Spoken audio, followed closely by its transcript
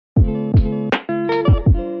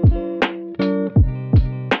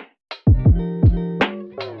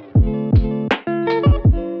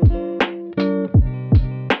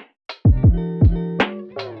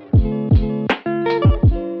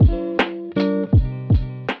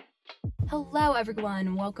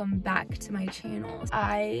everyone, welcome back to my channel.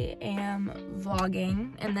 I am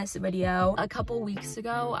vlogging in this video. A couple weeks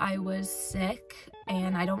ago I was sick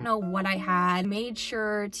and I don't know what I had. Made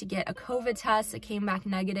sure to get a COVID test. It came back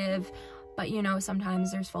negative, but you know,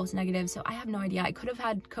 sometimes there's false negatives, so I have no idea. I could have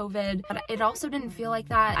had COVID, but it also didn't feel like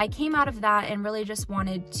that. I came out of that and really just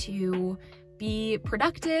wanted to be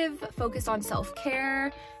productive, focus on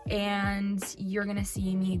self-care, and you're gonna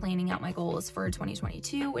see me planning out my goals for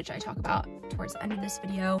 2022, which I talk about towards the end of this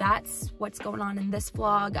video. That's what's going on in this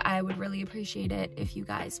vlog. I would really appreciate it if you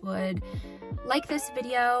guys would like this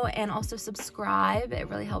video and also subscribe. It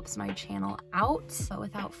really helps my channel out. But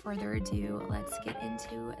without further ado, let's get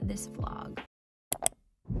into this vlog.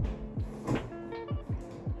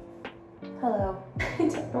 Hello. I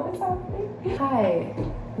don't know what's happening. Hi,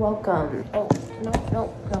 welcome. Oh,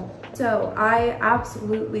 no. So I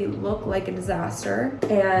absolutely look like a disaster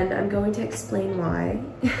and I'm going to explain why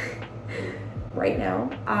right now.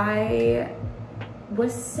 I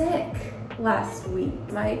was sick last week.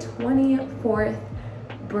 My 24th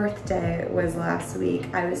birthday was last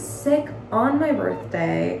week. I was sick on my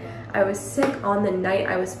birthday. I was sick on the night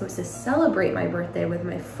I was supposed to celebrate my birthday with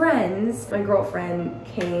my friends. My girlfriend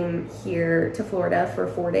came here to Florida for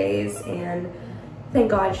 4 days and thank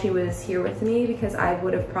God she was here with me because I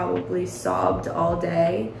would have probably sobbed all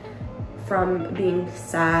day from being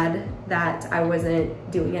sad that I wasn't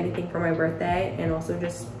doing anything for my birthday and also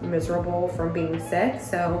just miserable from being sick.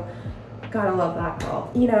 So gotta love that girl.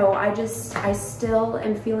 You know, I still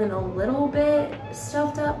am feeling a little bit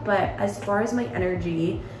stuffed up, but as far as my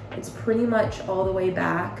energy, it's pretty much all the way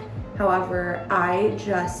back. However, I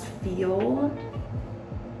just feel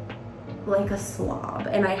like a slob,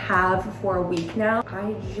 and I have for a week now.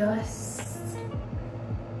 I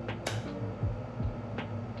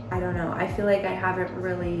don't know. I feel like I haven't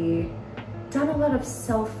really done a lot of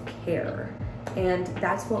self-care, and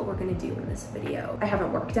that's what we're gonna do in this video. I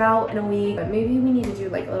haven't worked out in a week, but maybe we need to do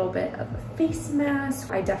like a little bit of a face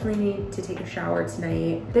mask. I definitely need to take a shower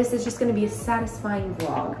tonight. This is just gonna be a satisfying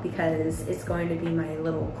vlog because it's going to be my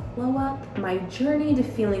little glow up, my journey to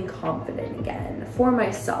feeling confident again for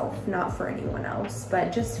myself, not for anyone else,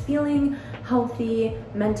 but just feeling healthy,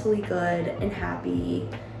 mentally good and happy.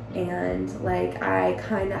 And like I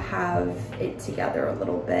kind of have it together a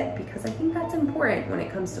little bit because I think that's important when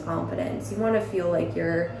it comes to confidence. You want to feel like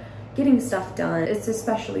you're getting stuff done. It's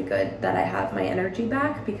especially good that I have my energy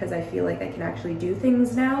back because I feel like I can actually do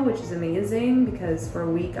things now, which is amazing because for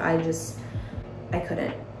a week I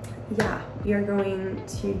couldn't. Yeah, we are going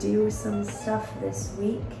to do some stuff this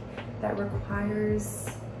week that requires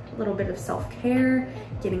a little bit of self-care,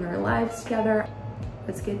 getting our lives together.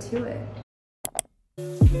 Let's get to it. I'm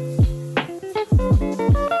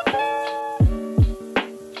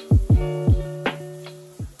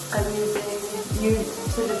using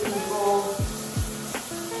Youth to the People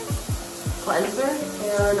cleanser,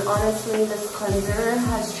 and honestly this cleanser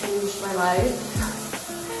has changed my life.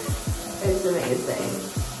 It's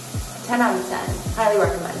amazing. 10 out of 10. Highly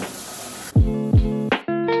recommend.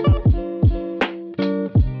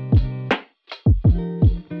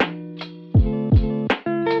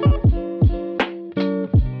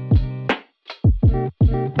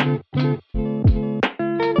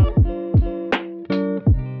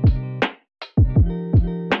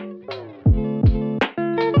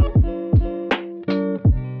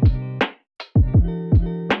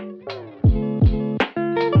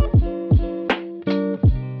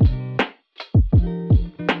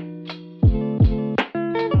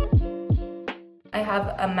 I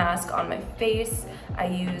have a mask on my face. I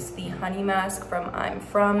use the honey mask from I'm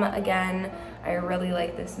From. Again, I really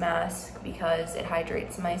like this mask because it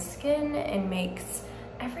hydrates my skin and makes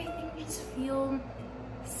everything just feel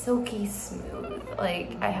silky smooth.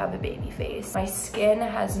 Like I have a baby face. My skin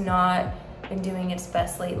has not been doing its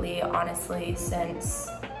best lately, honestly, since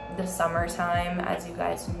the summertime. As you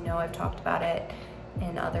guys know, I've talked about it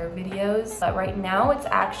in other videos. But right now it's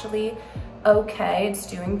actually okay, it's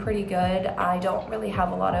doing pretty good. I don't really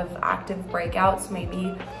have a lot of active breakouts,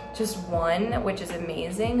 maybe just one, which is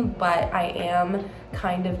amazing, but I am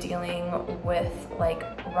kind of dealing with like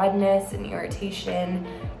redness and irritation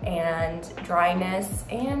and dryness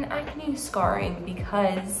and acne scarring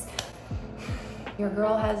because your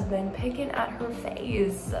girl has been picking at her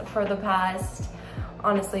face for the past,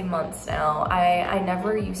 honestly, months now. I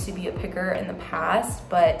never used to be a picker in the past,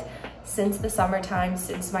 but since the summertime,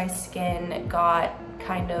 since my skin got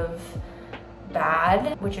kind of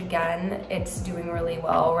bad, which again, it's doing really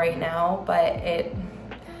well right now, but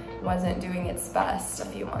wasn't doing its best a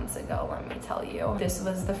few months ago, let me tell you. This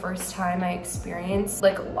was the first time I experienced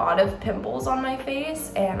like a lot of pimples on my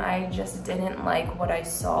face, and I just didn't like what I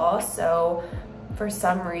saw. So for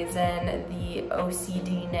some reason, the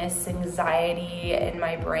OCD-ness, anxiety in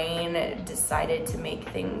my brain decided to make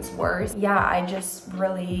things worse. Yeah, I just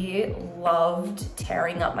really loved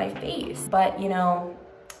tearing up my face. But you know,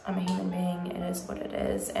 I'm a human being, it is what it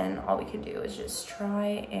is, and all we can do is just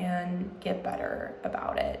try and get better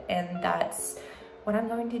about it. And that's what I'm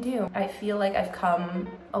going to do. I feel like I've come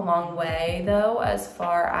a long way though, as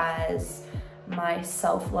far as my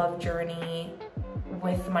self-love journey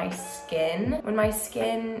with my skin. When my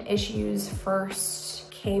skin issues first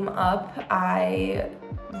came up, I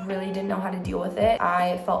really didn't know how to deal with it.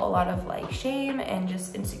 I felt a lot of like shame and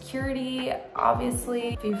just insecurity.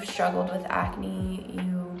 Obviously, if you've struggled with acne,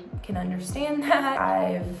 you can understand that.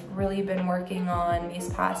 I've really been working on these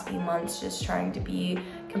past few months just trying to be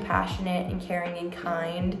compassionate and caring and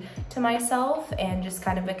kind to myself, and just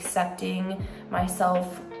kind of accepting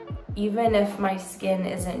myself even if my skin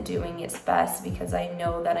isn't doing its best, because I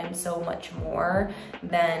know that I'm so much more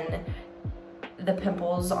than the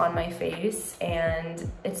pimples on my face. And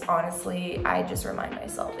it's honestly, I just remind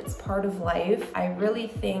myself, it's part of life. I really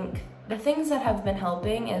think the things that have been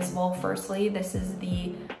helping is, well, firstly, this is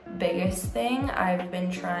the biggest thing. I've been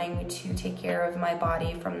trying to take care of my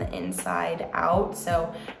body from the inside out.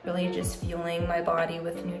 So really just fueling my body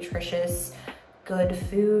with nutritious, good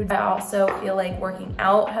food. I also feel like working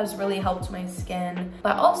out has really helped my skin,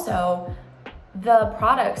 but also the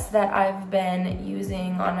products that I've been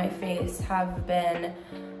using on my face have been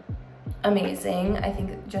amazing. I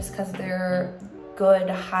think just because they're good,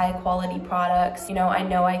 high quality products, you know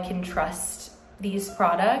I can trust these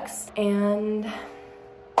products. And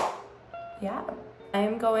yeah, I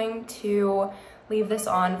am going to leave this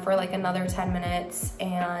on for like another 10 minutes,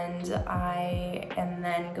 and I am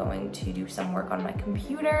then going to do some work on my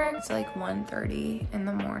computer. It's like 1:30 in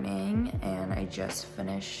the morning, and I just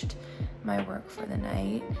finished my work for the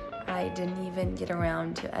night. I didn't even get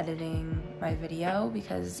around to editing my video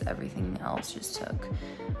because everything else just took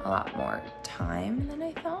a lot more time than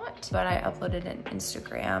I thought. But I uploaded it on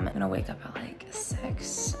Instagram. I'm gonna wake up at like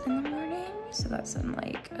 6 in the morning, so that's in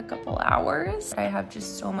like a couple hours. I have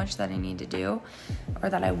just so much that I need to do, or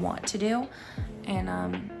that I want to do, and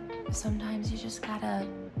sometimes you just gotta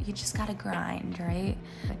grind, right?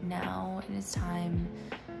 But now it is time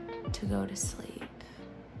to go to sleep.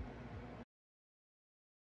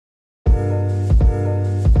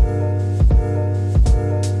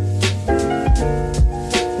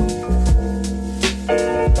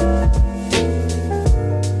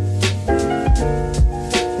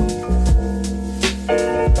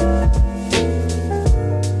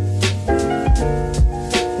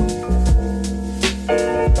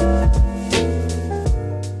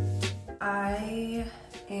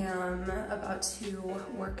 To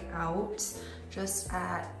work out just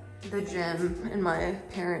at the gym in my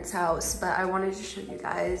parents' house, but I wanted to show you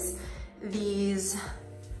guys these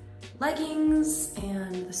leggings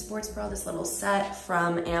and the sports bra, this little set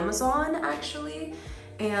from Amazon actually.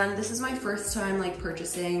 And this is my first time like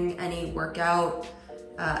purchasing any workout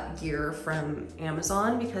gear from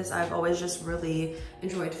Amazon, because I've always just really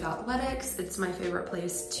enjoyed Fabletics. It's my favorite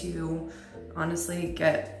place to honestly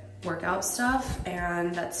get workout stuff,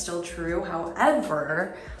 and that's still true.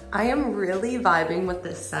 However, I am really vibing with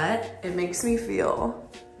this set. It makes me feel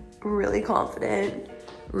really confident,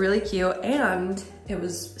 really cute, and it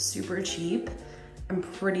was super cheap. I'm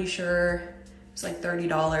pretty sure it was like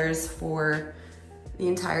 $30 for the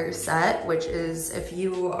entire set, which is, if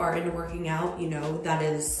you are into working out, you know, that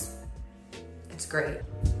is, it's great.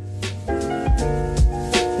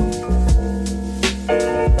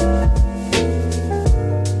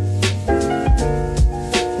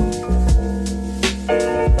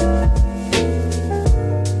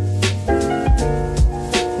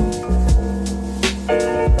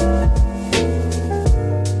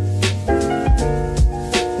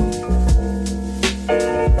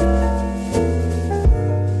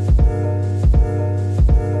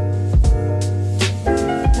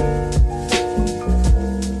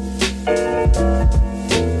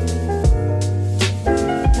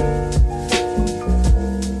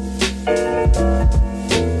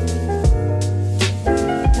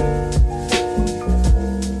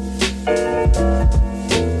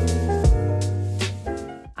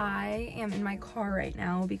 Right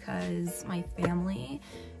now because my family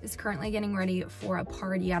is currently getting ready for a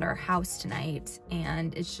party at our house tonight,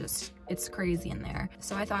 and it's crazy in there.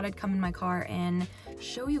 So I thought I'd come in my car and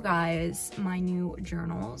show you guys my new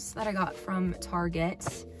journals that I got from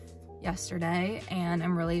Target. yesterday and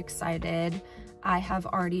I'm really excited. I have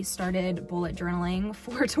already started bullet journaling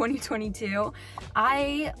for 2022.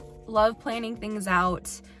 I love planning things out.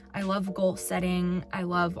 I love goal setting. I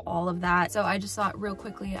love all of that. So I just thought real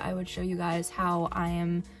quickly I would show you guys how I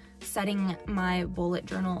am setting my bullet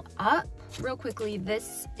journal up. Real quickly,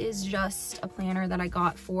 this is just a planner that I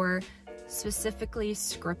got for specifically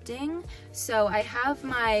scripting. So I have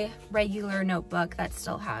my regular notebook that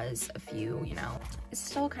still has a few, you know, it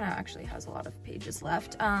still kind of actually has a lot of pages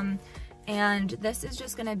left. And this is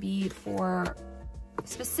just gonna be for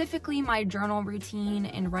specifically my journal routine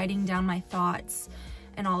and writing down my thoughts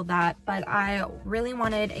and all that. But I really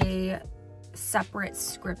wanted a separate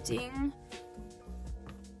scripting,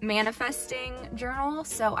 manifesting journal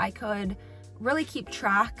so I could really keep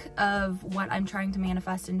track of what I'm trying to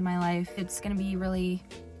manifest into my life. It's gonna be really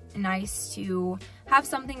nice to have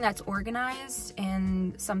something that's organized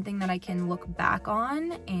and something that I can look back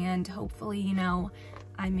on, and hopefully, you know,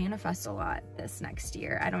 I manifest a lot this next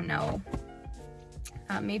year. I don't know.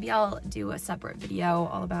 Maybe I'll do a separate video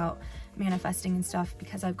all about manifesting and stuff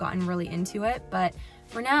because I've gotten really into it. But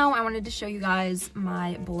for now, I wanted to show you guys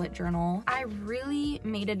my bullet journal. I really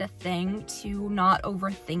made it a thing to not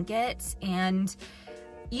overthink it, and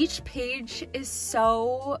each page is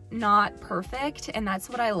so not perfect, and that's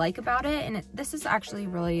what I like about it. And this has actually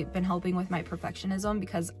really been helping with my perfectionism,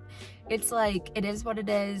 because it's like, it is what it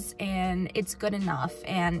is and it's good enough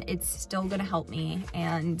and it's still gonna help me,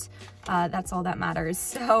 and that's all that matters.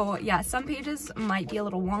 So yeah, some pages might be a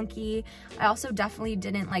little wonky. I also definitely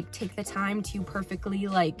didn't like take the time to perfectly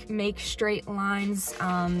like make straight lines.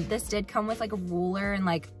 This did come with like a ruler and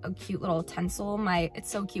like a cute little tinsel.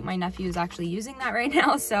 It's so cute, my nephew is actually using that right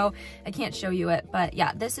now, so I can't show you it. But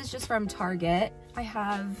yeah, this is just from Target. I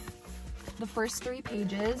have the first 3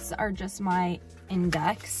 pages are just my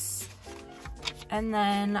index. And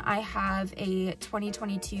then I have a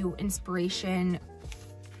 2022 inspiration,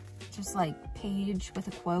 just like page with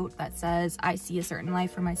a quote that says, I see a certain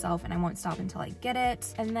life for myself and I won't stop until I get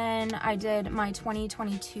it. And then I did my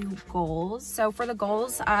 2022 goals. So for the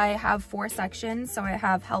goals, I have 4 sections. So I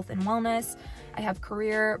have health and wellness, I have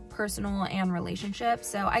career, personal, and relationships.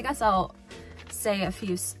 So I guess I'll say a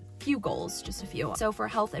few goals, just a few. So for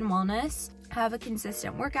health and wellness, have a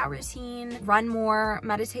consistent workout routine, run more,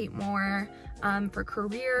 meditate more. For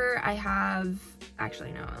career, I have,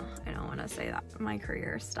 actually no, I don't want to say that, my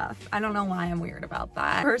career stuff. I don't know why I'm weird about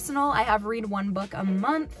that. Personal, I have read 1 book a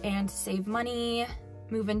month and save money,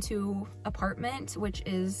 move into apartment, which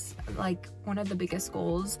is like one of the biggest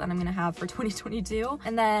goals that I'm gonna have for 2022.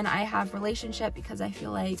 And then I have relationship, because I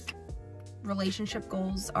feel like relationship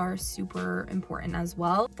goals are super important as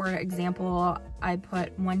well. For example, I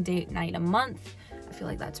put 1 date night a month. I feel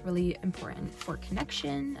like that's really important for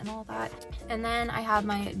connection and all that. And then I have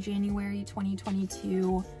my January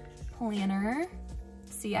 2022 planner.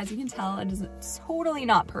 See, as you can tell, it is totally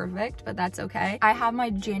not perfect, but that's okay. I have my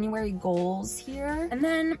January goals here. And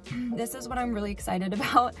then this is what I'm really excited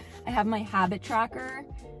about. I have my habit tracker.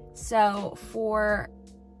 So for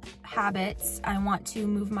habits, I want to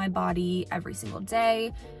move my body every single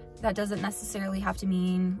day. That doesn't necessarily have to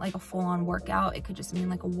mean like a full-on workout. It could just mean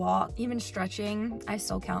like a walk. Even stretching, I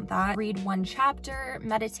still count that. Read 1 chapter,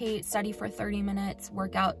 meditate, study for 30 minutes,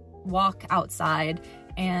 walk outside,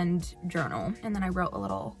 and journal. And then I wrote a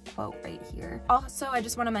little quote right here. Also, I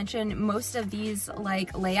just want to mention, most of these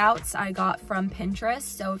like layouts I got from Pinterest.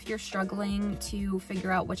 So if you're struggling to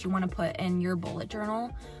figure out what you want to put in your bullet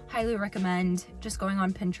journal, highly recommend just going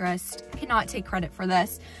on Pinterest. I cannot take credit for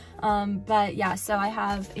this. But yeah, so I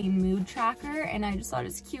have a mood tracker, and I just thought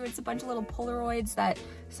it's cute. It's a bunch of little Polaroids that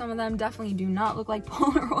some of them definitely do not look like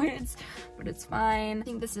Polaroids, but it's fine. I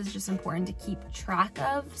think this is just important to keep track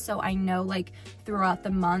of, so I know like throughout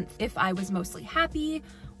the month if I was mostly happy,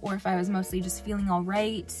 or if I was mostly just feeling all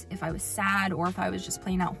right, if I was sad, or if I was just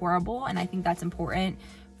plain out horrible. And I think that's important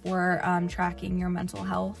for tracking your mental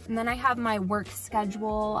health. And then I have my work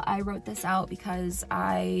schedule. I wrote this out because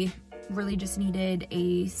I really just needed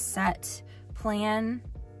a set plan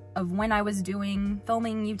of when I was filming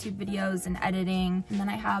YouTube videos and editing. And then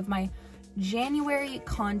I have my January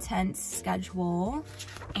content schedule,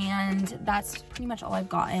 and that's pretty much all I've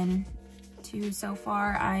gotten to so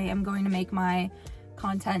far. I am going to make my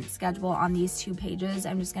content schedule on these 2 pages.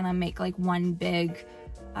 I'm just gonna make like one big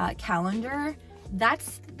calendar.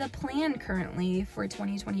 That's the plan currently for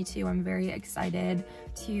 2022. I'm very excited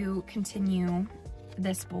to continue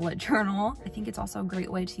this bullet journal. I think it's also a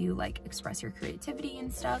great way to like express your creativity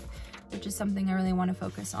and stuff, which is something I really want to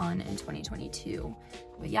focus on in 2022.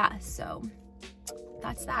 But yeah, so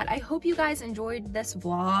that's that. I hope you guys enjoyed this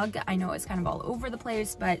vlog. I know it's kind of all over the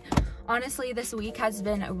place, but honestly, this week has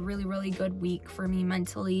been a really, really good week for me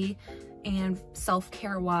mentally and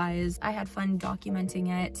self-care wise. I had fun documenting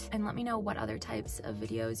it, and let me know what other types of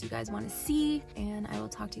videos you guys want to see, and I will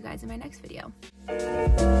talk to you guys in my next video.